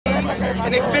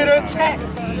and they fit to attack.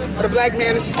 The black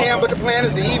man is a scam, but the plan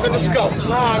is to even the scope.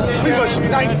 We must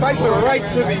unite and fight for the right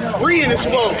to be free in this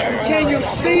world. Can you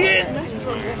see it?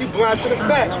 You blind to the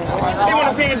fact. They want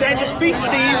us to be endangered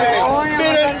species and they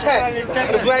fit to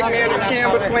attack. The black man is a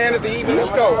scam, but the plan is to even the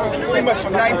scope. We must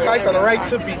unite and fight for the right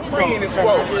to be free in this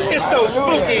world. It's so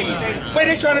spooky. But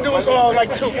they trying to do us all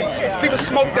like Tukey. People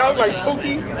smoked out like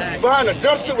Pookie, behind a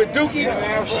dumpster with Dookie.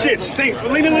 Shit stinks,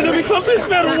 but lean a little bit closer and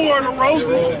smell the war of the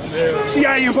roses.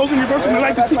 CIA imposing reversing the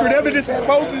life and secret evidence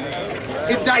exposes.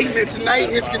 Indictments, night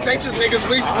hits, contentious niggas,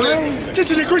 we split.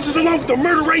 Tension increases along with the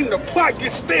murder rate and the plot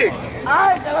gets thick.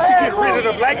 To get rid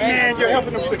of the black man, you're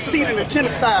helping them succeed in the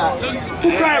genocide.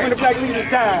 Who cried when the black leaders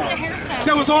died?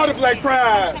 That was all the black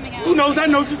pride. Who knows? I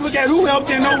know. Just look at who helped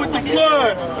them know with the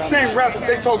flood. Same rappers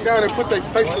they talk down and put their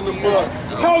face in the mud.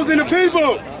 Powers in the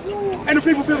people. And the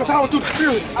people feel the power through the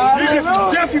spirit. Even if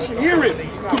you're deaf, you can hear it.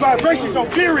 Through vibrations,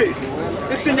 don't fear it.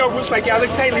 It's in your roots like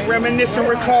Alex Haley, reminisce and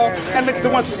recall. And look at the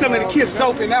ones who selling the kids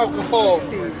dope and alcohol.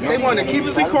 They want to keep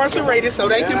us incarcerated so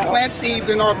they can plant seeds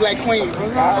in our black queens.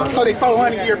 So they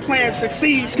 400-year plan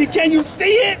succeeds. Can you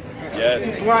see it?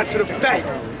 Yes. You blind to the fact.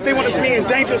 They want us to be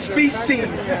endangered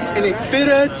species and they fit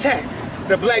to attack.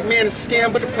 The black man is a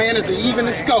scam, but the plan is to even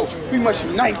the scope. We must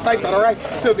unite, fight for the right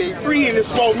to be free in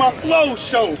this world. My flow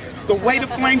show the way the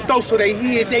flame throw so they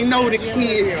hear, they know the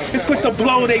kid. It's quick to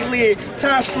blow they lid.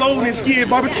 Time slow and skid,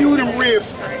 barbecue them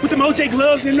ribs. With them OJ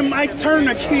gloves and the mic turn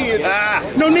the kids.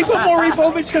 No need for more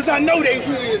refovage, cause I know they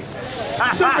his.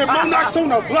 Serving monarchs on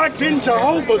the block, then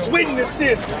Jehovah's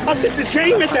Witnesses. I set this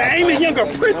game at the aim of younger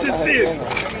princesses.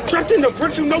 Trapped in the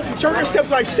bricks who know from church except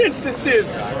like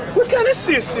sentences. What kind of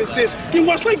sense is this? Can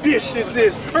wash like dishes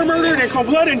is. Or murdered and come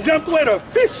blood and dumped where the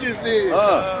fishes is.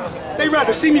 They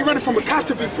rather see me running from a cop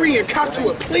to be free and cop to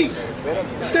a plea.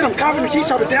 Instead I'm copping the key,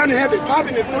 chop it down and have it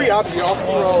popping in 3. I'll be off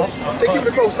the road. They keep it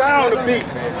a close eye on the beef.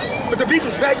 But the beef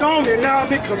is back on and now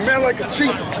I'm in command like a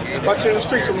chief. Watching the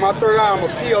streets with my third eye, I'm a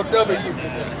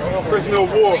PLW. Prisoner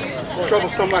of war.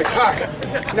 Troublesome like hot.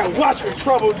 Now watch what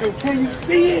trouble do. Can you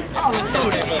see it?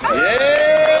 Yeah.